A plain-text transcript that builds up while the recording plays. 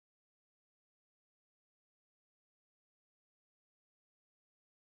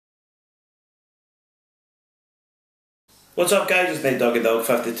What's up guys, it's me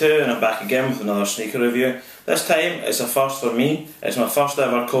Doggy52 and I'm back again with another sneaker review. This time it's a first for me. It's my first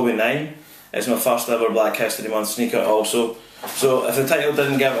ever Kobe 9. It's my first ever Black History Month sneaker also. So if the title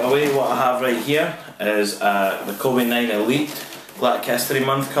didn't give it away, what I have right here is the Kobe 9 Elite Black History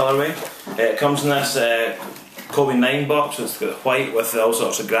Month colourway. It comes in this Kobe 9 box. It's got white with all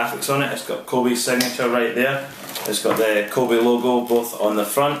sorts of graphics on it. It's got Kobe's signature right there. It's got the Kobe logo both on the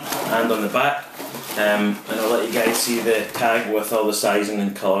front and on the back. And I'll let you guys see the tag with all the sizing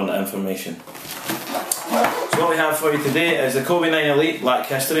and colour and information. So what we have for you today is the Kobe 9 Elite Black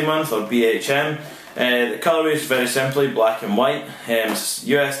History Month, or BHM. The colourway is very simply black and white. It's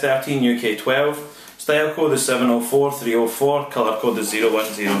US 13, UK 12. Style code is 704304, colour code is 010.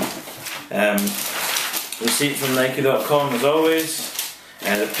 Receipt from Nike.com as always.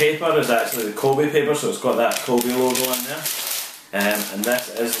 The paper is actually the Kobe paper, so it's got that Kobe logo in there. And this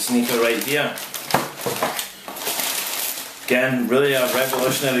is the sneaker right here. Again, really a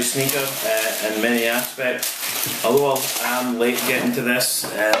revolutionary sneaker in many aspects. Although I am late getting to this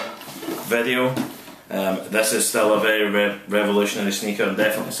video, this is still a very revolutionary sneaker and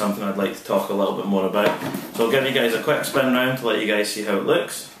definitely something I'd like to talk a little bit more about. So I'll give you guys a quick spin round to let you guys see how it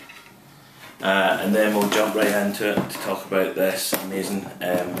looks. And then we'll jump right into it to talk about this amazing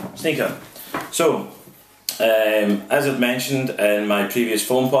sneaker. So, as I've mentioned in my previous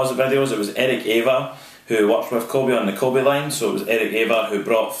Foamposite videos, it was Eric Ava who worked with Kobe on the Kobe line. So it was Eric Ava who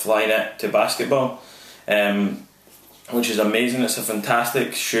brought Flyknit to basketball, which is amazing. It's a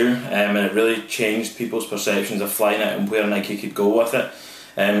fantastic shoe, and it really changed people's perceptions of Flyknit and where Nike could go with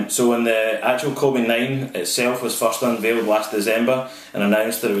it. So when the actual Kobe 9 itself was first unveiled last December and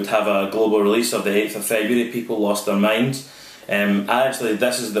announced that it would have a global release of the 8th of February, people lost their minds. Actually,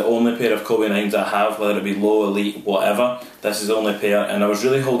 this is the only pair of Kobe 9s I have, whether it be low, elite, whatever. This is the only pair, and I was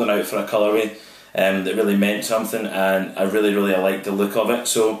really holding out for a colourway that really meant something, and I really liked the look of it.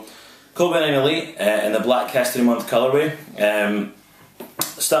 So Kobe 9 Elite in the Black History Month colourway.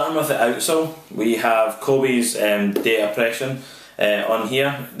 Starting with the outsole, we have Kobe's data impression on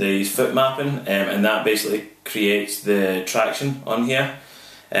here, the foot mapping, and that basically creates the traction on here.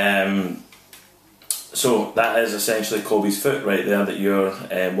 So that is essentially Kobe's foot right there that you're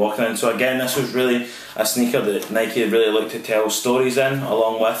walking in. So again, this was really a sneaker that Nike really looked to tell stories in,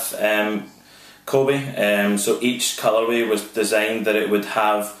 along with Kobe. So each colourway was designed that it would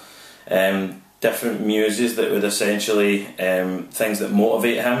have different muses that would essentially things that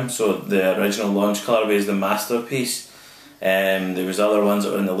motivate him. So the original launch colourway is the masterpiece. There was other ones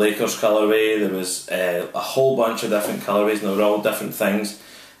that were in the Lakers colourway. There was a whole bunch of different colourways, and they were all different things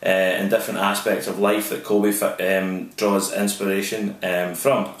and different aspects of life that Kobe draws inspiration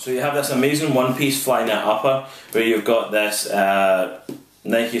from. So you have this amazing one-piece Flyknit upper where you've got this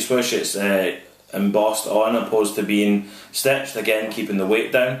Nike swoosh. It's embossed on opposed to being stitched, again keeping the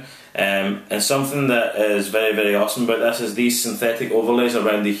weight down. And something that is very awesome about this is these synthetic overlays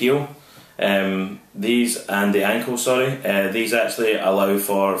around the heel. These and the ankle, sorry, these actually allow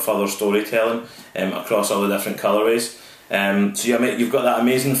for further storytelling across all the different colourways. So you've got that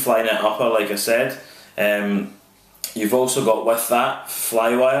amazing Flyknit upper, like I said. You've also got with that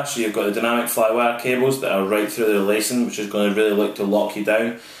flywire, so you've got the dynamic flywire cables that are right through the lacing, which is going to really look to lock you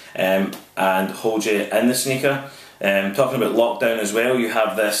down and hold you in the sneaker. Talking about lockdown as well, you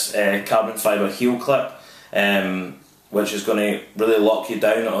have this carbon fibre heel clip, which is going to really lock you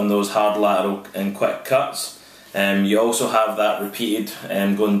down on those hard lateral and quick cuts. You also have that repeated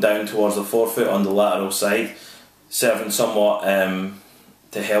going down towards the forefoot on the lateral side, serving somewhat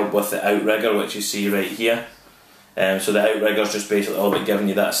to help with the outrigger, which you see right here. So the outrigger is just basically all about giving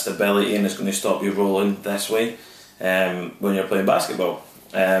you that stability, and it's going to stop you rolling this way when you're playing basketball.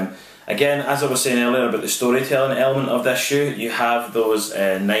 Again, as I was saying earlier about the storytelling element of this shoe, you have those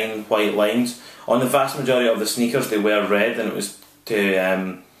 9 white lines. On the vast majority of the sneakers they were red, and it was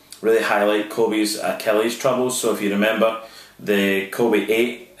to really highlight Kobe's Achilles troubles. So if you remember, the Kobe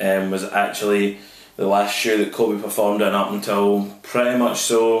 8 was actually the last shoe that Kobe performed in up until pretty much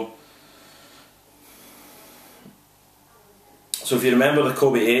so. So if you remember, the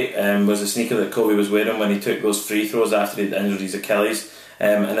Kobe 8 was the sneaker that Kobe was wearing when he took those free throws after he'd injured his Achilles.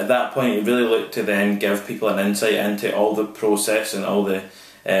 And at that point, he really looked to then give people an insight into all the process and all the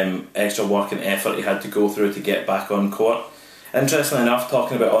extra work and effort he had to go through to get back on court. Interestingly enough,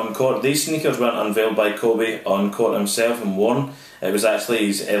 talking about on court, these sneakers weren't unveiled by Kobe on court himself and worn. It was actually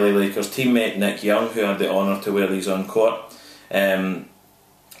his LA Lakers teammate Nick Young who had the honour to wear these on court.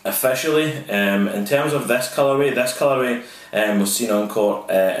 Officially, in terms of this colourway was seen on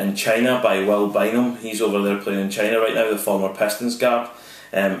court in China by Will Bynum. He's over there playing in China right now, the former Pistons guard.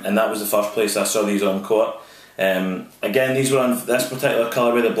 And that was the first place I saw these on court. Again, these were this particular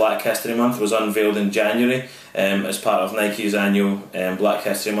colourway, the Black History Month, was unveiled in January as part of Nike's annual Black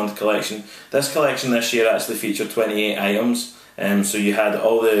History Month collection. This collection this year actually featured 28 items. So you had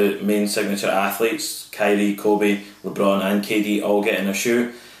all the main signature athletes, Kyrie, Kobe, LeBron and KD all getting a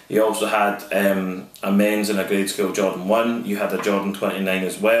shoe. You also had a men's and a grade school Jordan 1, you had a Jordan 29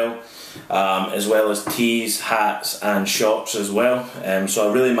 as well as tees, hats and shorts as well. So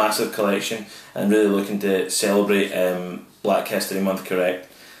a really massive collection and really looking to celebrate Black History Month correct.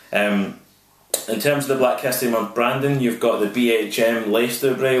 In terms of the Black History Month branding, you've got the BHM lace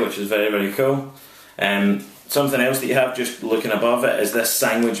doubray, which is very, very cool. Something else that you have just looking above it is this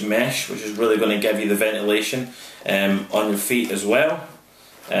sandwich mesh, which is really going to give you the ventilation on your feet as well.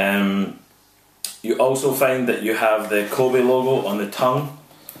 You also find that you have the Kobe logo on the tongue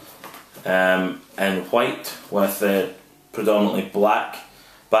in white with the predominantly black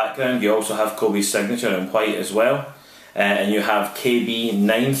background. You also have Kobe's signature in white as well, and you have KB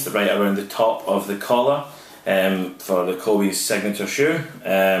 9th right around the top of the collar for the Kobe's signature shoe.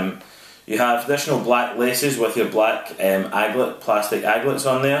 You have traditional black laces with your black plastic aglets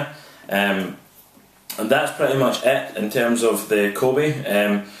on there, and that's pretty much it in terms of the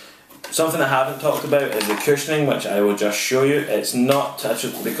Kobe. Something I haven't talked about is the cushioning, which I will just show you. It's not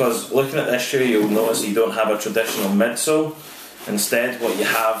because looking at this shoe, you'll notice you don't have a traditional midsole. Instead, what you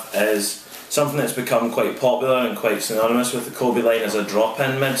have is something that's become quite popular and quite synonymous with the Kobe line as a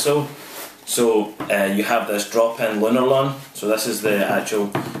drop-in midsole. So you have this drop-in Lunarlon. So this is the actual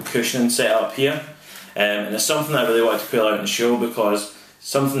cushioning setup here, and it's something I really wanted to pull out and show, because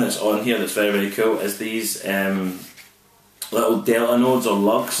something that's on here that's very, very cool is these little delta nodes or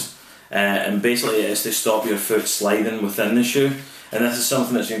lugs, and basically it's to stop your foot sliding within the shoe. And this is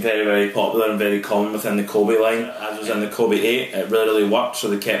something that's been very, very popular and very common within the Kobe line. As was in the Kobe 8, it really, really worked, so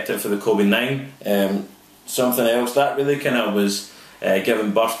they kept it for the Kobe 9. Something else that really kind of was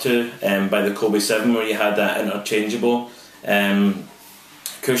given birth to by the Kobe 7, where you had that interchangeable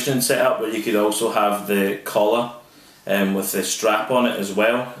cushioning setup, where you could also have the collar with the strap on it as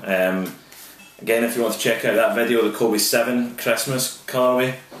well. Again, if you want to check out that video, the Kobe 7 Christmas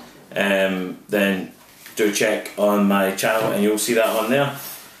colourway, then do check on my channel and you'll see that on there.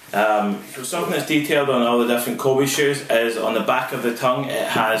 So something that's detailed on all the different Kobe shoes is on the back of the tongue it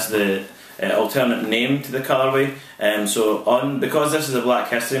has the alternate name to the colourway. Because this is a Black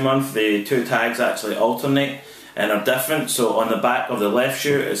History Month, the two tags actually alternate and are different. So on the back of the left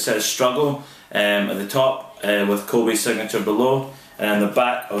shoe it says Struggle at the top with Kobe's signature below, and on the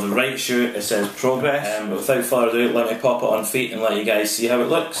back of the right shoe it says Progress. But without further ado, let me pop it on feet and let you guys see how it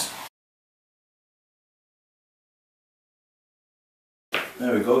looks.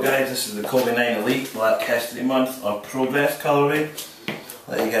 There we go guys, this is the Kobe 9 Elite Black History Month or Progress colourway.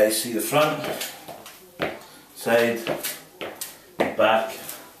 Let you guys see the front, side, back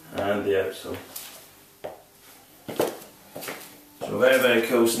and the outsole. So very, very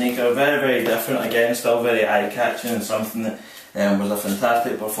cool sneaker, very, very different, again still very eye-catching and something that was a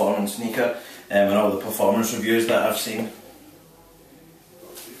fantastic performance sneaker and all the performance reviews that I've seen.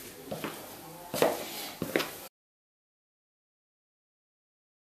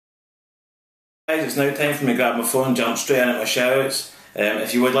 Guys, it's now time for me to grab my phone, jump straight in at my shoutouts.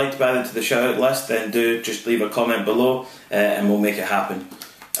 If you would like to be added to the shoutout list, then do just leave a comment below and we'll make it happen.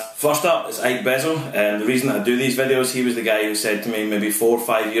 First up is Ike Bezel. The reason that I do these videos, he was the guy who said to me maybe 4 or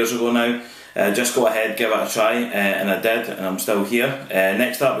 5 years ago now, just go ahead, give it a try, and I did, and I'm still here.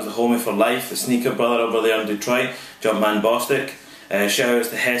 Next up is the homie for life, the sneaker brother over there in Detroit, Jumpman Bostic. Shoutouts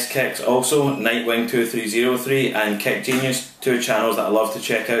to Hess Kicks also, Nightwing2303 and Kick Genius, two channels that I love to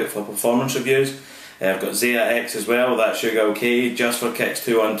check out for performance reviews. I've got Zaya X as well, that's Sugar OK, Just for Kicks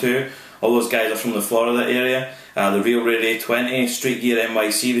 212. All those guys are from the Florida area. The Real Ray 20, Street Gear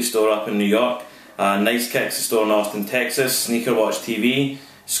NYC, the store up in New York. Nice Kicks, the store in Austin, Texas. Sneaker Watch TV,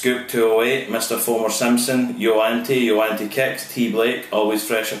 Scoop 208, Mr. Fomer Simpson, Yo Anti Kicks, T Blake, Always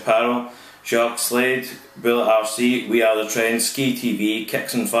Fresh Apparel, Jacques Slade, Bullet RC, We Are The Trend, Ski TV,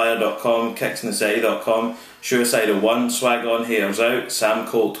 kicksandfire.com, kicksandthecity.com, Suicide01, Swag On, Haters Out, Sam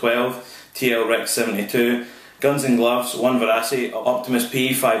Colt 12, TL Rick 72, Guns and Gloves, One Veracity, Optimus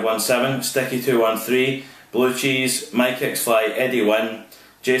P 517, Sticky 213, Blue Cheese, My Kicks Fly, Eddie Wynn,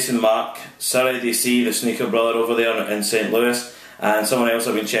 Jason Mark, Surrey DC, the sneaker brother over there in St. Louis, and someone else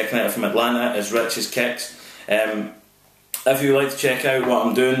I've been checking out from Atlanta is Rich's Kicks. If you would like to check out what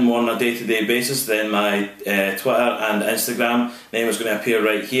I'm doing more on a day-to-day basis, then my Twitter and Instagram name is going to appear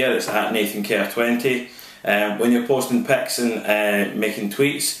right here. It's at NathanCare20. When you're posting pics and making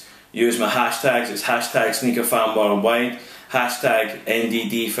tweets, use my hashtags. It's hashtag SneakerFanWorldwide, hashtag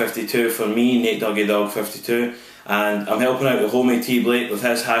NDD52 for me, Nate Doggy Dog 52. And I'm helping out with Homie T Blake with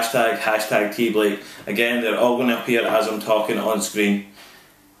his hashtag, hashtag T Blake. Again, they're all going to appear as I'm talking on screen.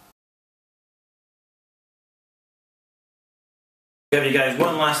 Give you guys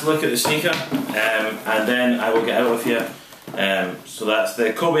one last look at the sneaker, and then I will get out with you. So that's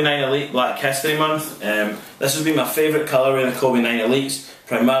the Kobe 9 Elite Black History Month. This has been my favourite colourway in the Kobe 9 Elites,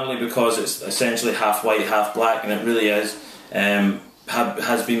 primarily because it's essentially half white, half black, and it really is.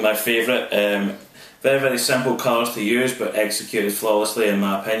 Has been my favourite. Very, very simple colours to use, but executed flawlessly in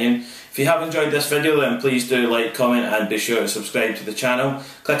my opinion. If you have enjoyed this video, then please do like, comment, and be sure to subscribe to the channel.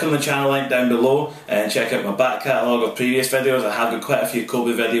 Click on the channel link down below and check out my back catalogue of previous videos. I have got quite a few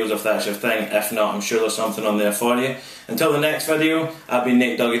Kobe videos if that's your thing. If not, I'm sure there's something on there for you. Until the next video, I've been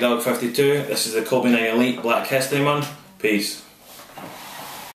Nate Doggy Dog 52. This is the Kobe 9 Elite Black History Month. Peace.